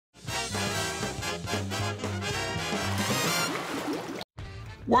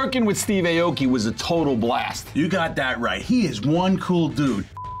Working with Steve Aoki was a total blast. You got that right. He is one cool dude.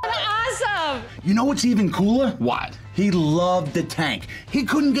 Awesome! You know what's even cooler? What? He loved the tank. He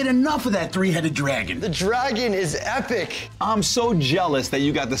couldn't get enough of that three-headed dragon. The dragon is epic. I'm so jealous that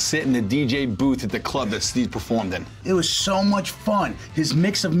you got to sit in the DJ booth at the club that Steve performed in. It was so much fun. His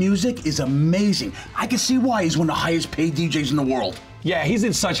mix of music is amazing. I can see why he's one of the highest paid DJs in the world. Yeah, he's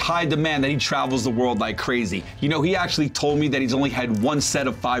in such high demand that he travels the world like crazy. You know, he actually told me that he's only had one set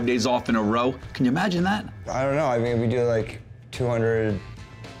of 5 days off in a row. Can you imagine that? I don't know. I mean, we do like 200,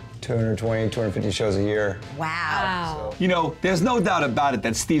 220, 250 shows a year. Wow. You know, there's no doubt about it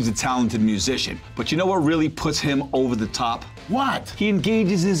that Steve's a talented musician, but you know what really puts him over the top? What? He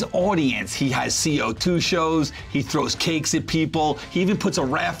engages his audience. He has CO2 shows, he throws cakes at people, he even puts a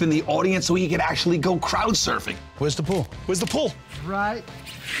raft in the audience so he can actually go crowd surfing. Where's the pool? Where's the pool? Right.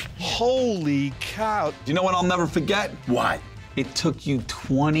 Holy cow. Do you know what I'll never forget? What? It took you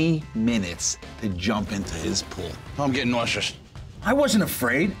 20 minutes to jump into his pool. I'm getting nauseous. I wasn't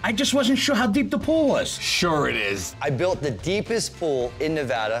afraid. I just wasn't sure how deep the pool was. Sure it is. I built the deepest pool in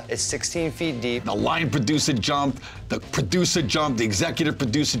Nevada. It's 16 feet deep. The line producer jumped, the producer jumped, the executive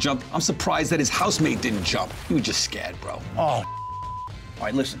producer jumped. I'm surprised that his housemate didn't jump. He was just scared, bro. Oh. All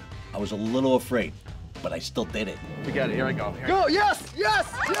right, listen. I was a little afraid, but I still did it. We got it. Here I go. Go, yes, yes,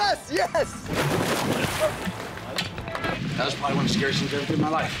 yes, yes! That was probably one of the scariest things I've ever did in my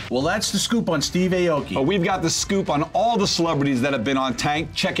life. Well, that's the scoop on Steve Aoki. But we've got the scoop on all the celebrities that have been on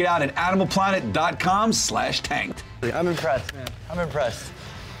Tanked. Check it out at animalplanet.com/tanked. I'm impressed, man. I'm impressed.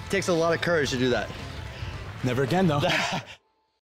 It takes a lot of courage to do that. Never again, though.